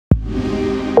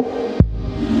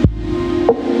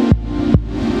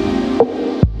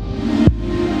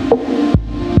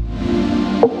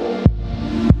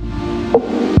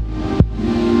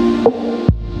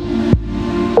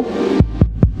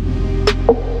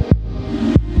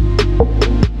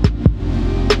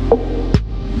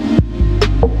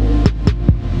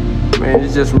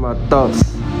it's just my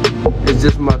thoughts. It's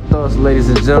just my thoughts, ladies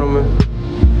and gentlemen.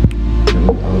 And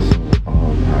we also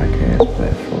on podcast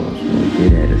platforms.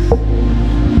 Get at us.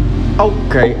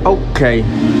 Okay.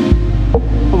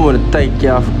 I want to thank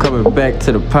y'all for coming back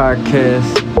to the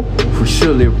podcast. We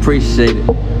surely appreciate it.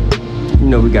 You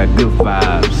know, we got good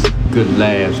vibes, good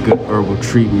laughs, good herbal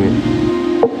treatment.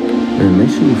 And make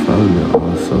sure you follow me on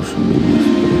all social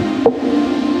medias,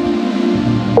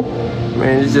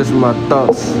 Man, it's just my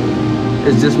thoughts.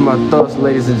 It's just my thoughts,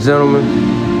 ladies and gentlemen.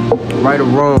 Right or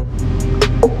wrong.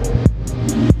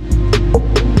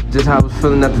 Just how I was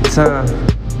feeling at the time.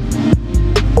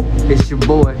 It's your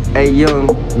boy, A Young,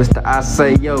 Mr. I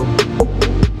Say Yo.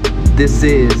 This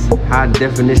is High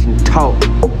Definition Talk.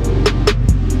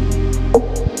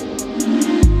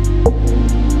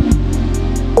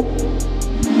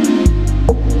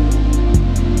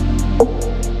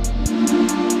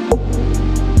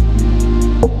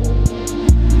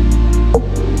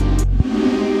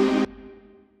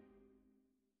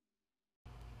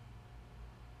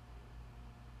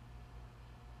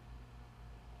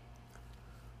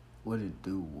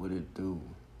 What it do?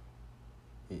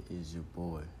 It is your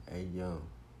boy, A Young,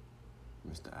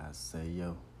 Mr. I Say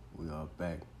Yo. We are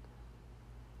back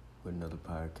with another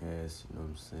podcast, you know what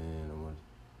I'm saying?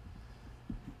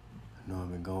 I know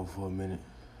I've been gone for a minute,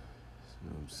 you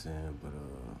know what I'm saying? But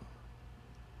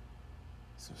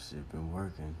some shit been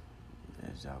working.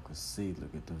 As y'all can see,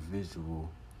 look at the visual.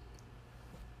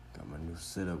 Got my new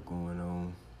setup going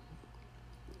on,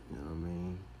 you know what I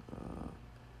mean?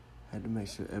 Had to make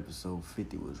sure episode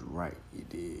 50 was right, you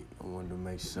dig? I wanted to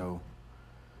make sure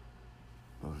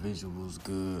my visuals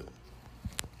good.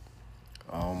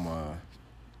 All my,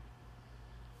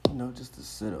 just the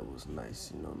setup was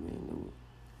nice, you know what I mean?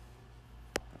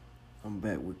 I'm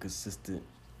back with consistent-ish,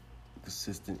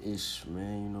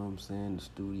 man, you know what I'm saying? The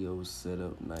studio's set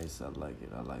up nice, I like it,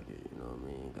 you know what I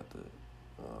mean? Got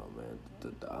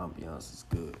the ambiance is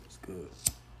good, it's good.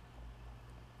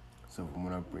 So from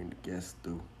when I bring the guests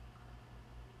through,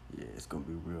 yeah, it's gonna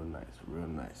be real nice, you know what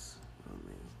I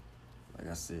mean? Like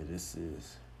I said, this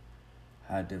is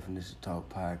High Definition Talk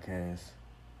Podcast.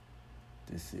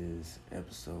 This is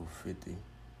episode 50.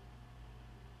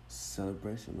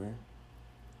 Celebration, man.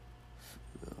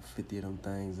 50 of them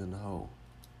things in the hole.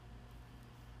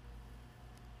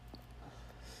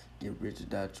 Get rich or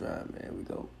die trying, man.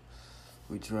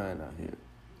 We trying out here.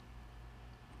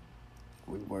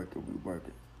 We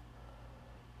working.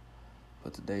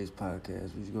 But today's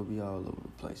podcast, we're gonna be all over the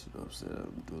place, you know what I'm saying?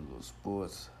 I'm doing a little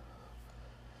sports.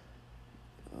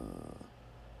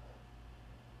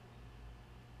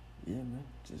 Yeah, man,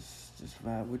 just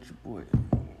vibe with your boy.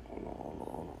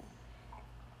 Hold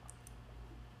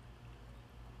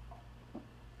on.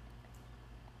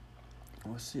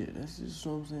 Oh shit, that's just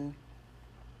what I'm saying.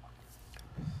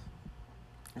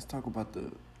 Let's talk about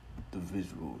the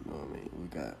visual, you know what I mean? We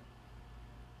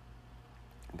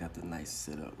got the nice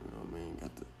setup, you know what I mean?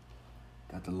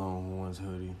 Got the Longhorns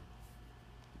hoodie,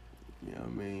 you know what I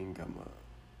mean? Got my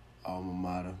alma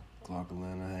mater, Clark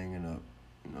Atlanta, hanging up,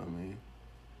 you know what I mean?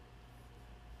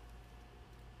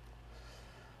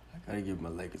 I gotta give my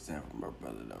Lakers hat for my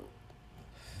brother, though.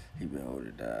 He been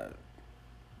holding down.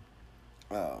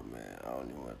 Oh, man, I don't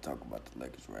even want to talk about the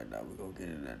Lakers right now. We're gonna get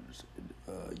in that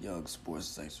young sports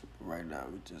section. Right now,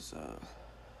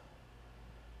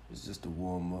 it's just a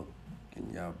warm-up,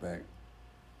 getting y'all back.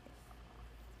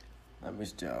 I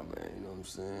missed y'all, man, you know what I'm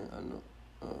saying? I know.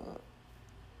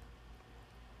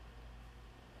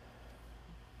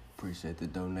 Appreciate the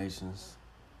donations,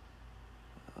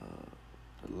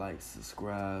 the likes,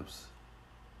 subscribes,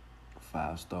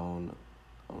 5-star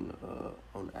on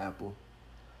the Apple.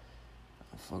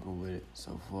 I'm fucking with it.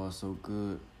 So far, so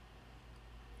good.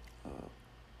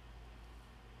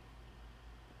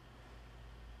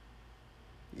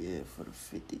 Yeah, for the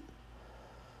 50.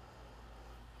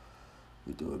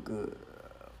 We doing good.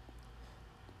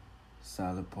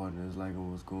 Solid partners liking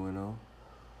what's going on.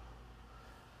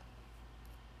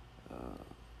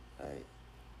 Hey,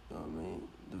 you know what I mean?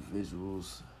 The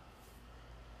visuals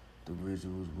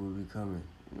will be coming.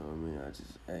 You know what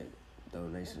I mean?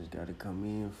 Donations gotta come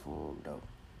in for them, though.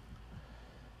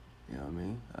 You know what I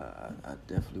mean? I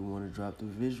definitely want to drop the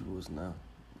visuals now.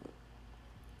 But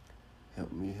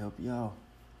help me help y'all.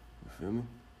 You feel me?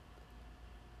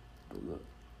 But look,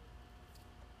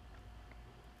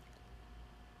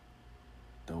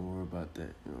 don't worry about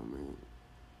that. You know what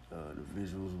I mean? The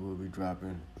visuals will be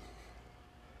dropping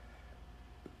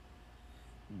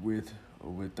with or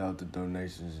without the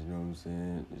donations. You know what I'm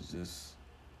saying? It's just,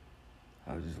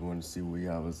 I just want to see where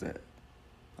y'all was at.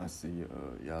 I see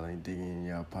y'all ain't digging in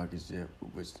y'all pockets yet,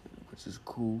 which is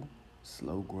cool.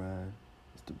 Slow grind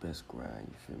is the best grind,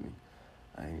 you feel me?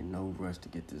 I ain't in no rush to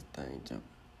get this thing jumping.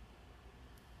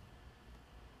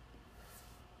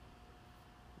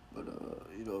 But,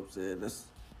 you know what I'm saying? It's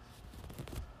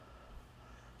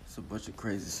a bunch of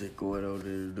crazy shit going on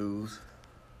in the news.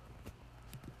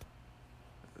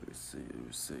 Let me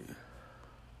see.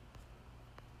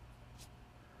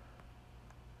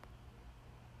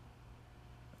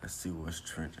 Let's see what's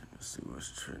trending.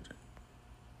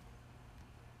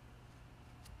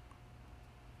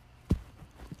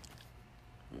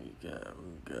 We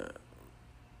got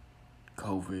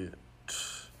COVID.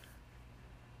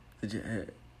 Did you have?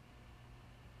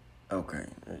 Okay,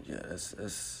 yeah.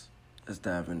 Let's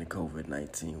dive into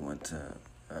COVID-19 one time.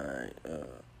 All right.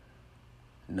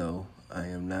 No, I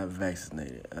am not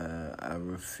vaccinated. I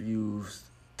refuse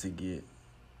to get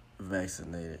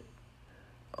vaccinated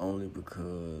only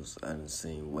because I done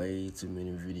seen way too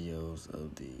many videos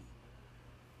of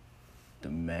the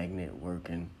magnet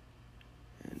working,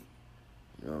 and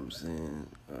you know what I'm saying.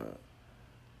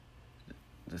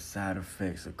 The side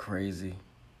effects are crazy.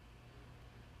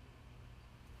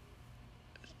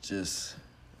 It's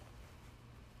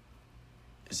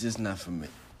just not for me.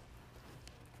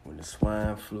 When the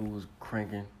swine flu was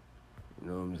cranking, you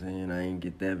know what I'm saying, I ain't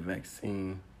get that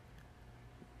vaccine.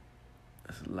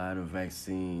 There's a lot of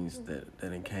vaccines that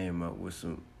done came out with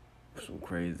some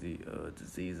crazy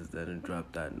diseases that done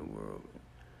dropped out in the world.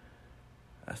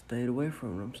 I stayed away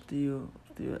from it. I'm still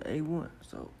A1,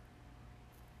 so.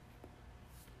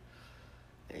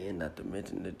 And not to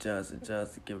mention the Johnson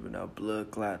giving out blood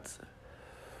clots.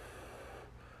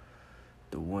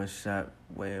 The one shot,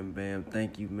 wham bam,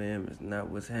 thank you ma'am, is not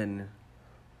what's happening.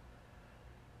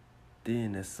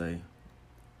 Then let's say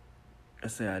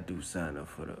I do sign up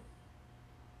for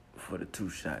the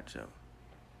 2-shot, Joe.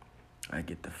 I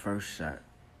get the first shot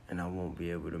and I won't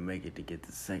be able to make it to get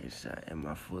the second shot. Am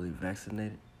I fully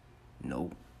vaccinated?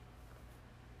 Nope.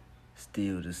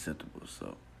 Still susceptible,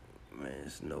 so man,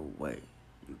 there's no way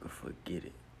you can forget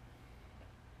it.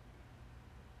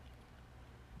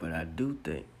 But I do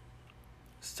think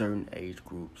certain age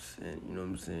groups, and you know what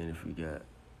I'm saying, if you got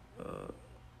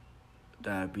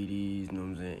diabetes, you know what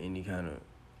I'm saying, any kind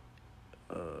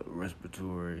of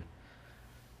respiratory,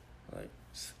 like,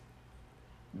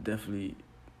 definitely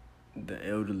the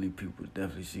elderly people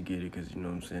definitely should get it, because you know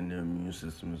what I'm saying, their immune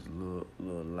system is a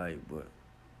little light. But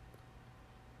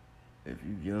if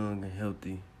you're young and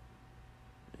healthy,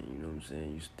 and you know what I'm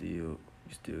saying, you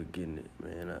still getting it,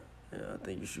 man, I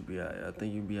think you should be alright. I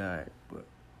think you'll be alright. But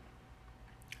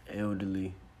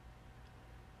elderly,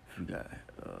 if you got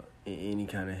any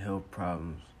kind of health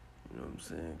problems, you know what I'm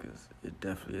saying, because it's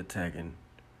definitely attacking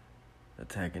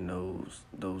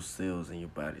those cells in your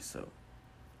body. So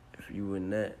if you in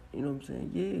that, you know what I'm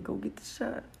saying, yeah, go get the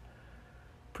shot.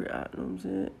 You know what I'm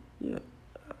saying, yeah.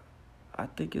 I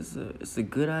think it's a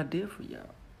good idea for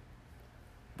y'all.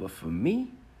 But for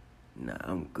me, nah,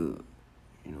 I'm good.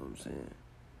 You know what I'm saying?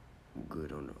 I'm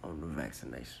good on the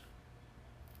vaccination.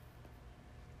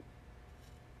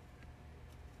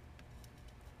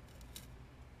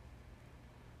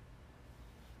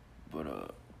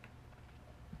 But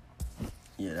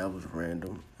yeah, that was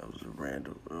random. That was a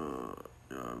random. You know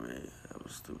what I mean? That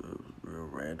was stupid. It was real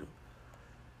random.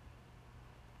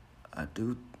 I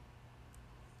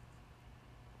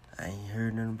ain't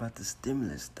heard nothing about the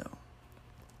stimulus though.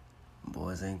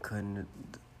 Boys ain't cutting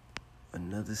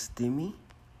another stimmy.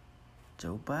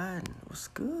 Joe Biden, what's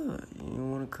good? You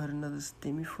don't want to cut another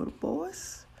stimmy for the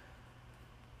boys?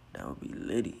 That would be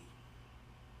litty.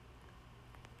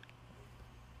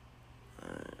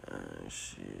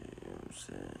 Shit, you know what I'm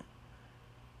saying?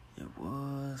 It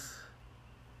was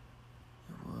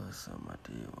something I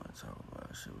did want to talk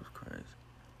about. Shit was crazy.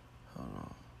 Hold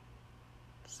on.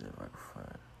 See if I can find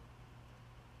it.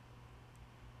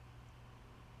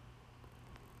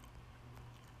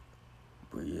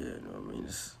 But yeah, you know what I mean?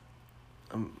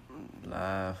 I'm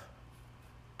live,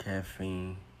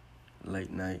 caffeine,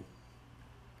 late night.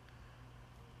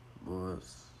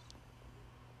 Boys,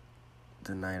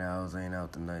 the night owls ain't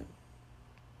out tonight.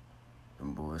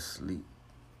 Them boys sleep.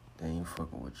 They ain't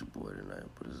fucking with your boy tonight,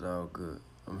 but it's all good.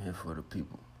 I'm here for the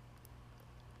people.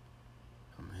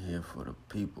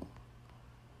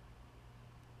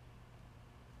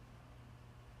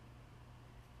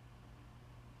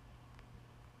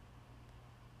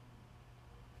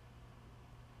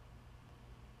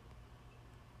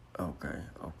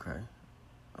 Okay.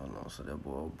 Hold on, so that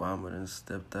boy Obama done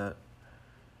stepped out.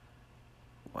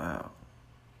 Wow.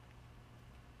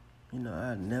 You know,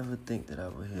 I never think that I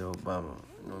would hear Obama,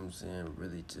 you know what I'm saying,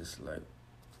 really just like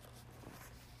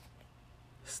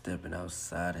stepping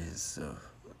outside of himself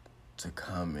to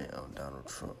comment on Donald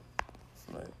Trump.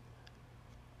 Like,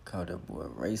 called that boy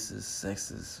racist,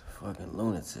 sexist, fucking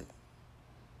lunatic.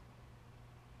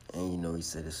 And you know he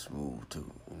said it smooth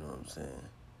too, you know what I'm saying?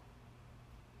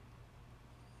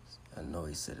 I know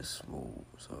he said it smooth,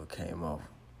 so it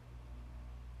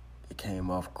came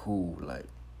off cool, like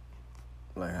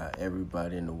how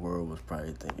everybody in the world was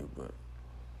probably thinking, but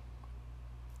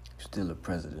still a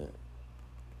president.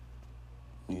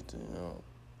 You know.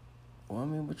 Well, I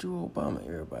mean, but you Obama,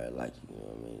 everybody like you know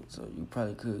what I mean? So you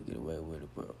probably could get away with it,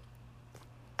 but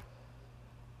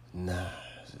nah,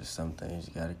 it's just some things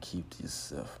you gotta keep to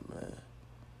yourself, man.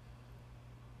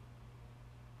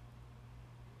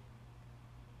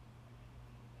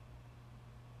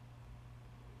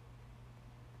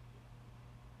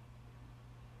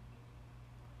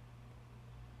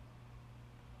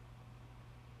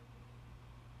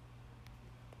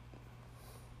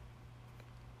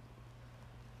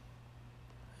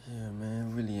 Yeah,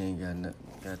 man, really ain't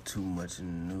got too much in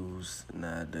the news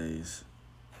nowadays.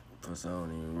 Plus, I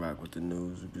don't even rock with the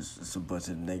news. It's a bunch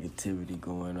of negativity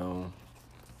going on.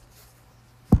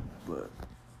 But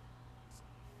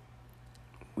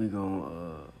we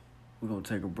gonna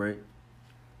take a break.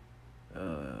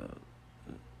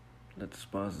 Let the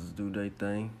sponsors do their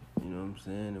thing. You know what I'm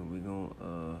saying? And we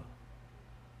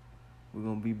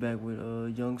gonna be back with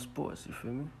Young Sports. You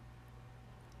feel me?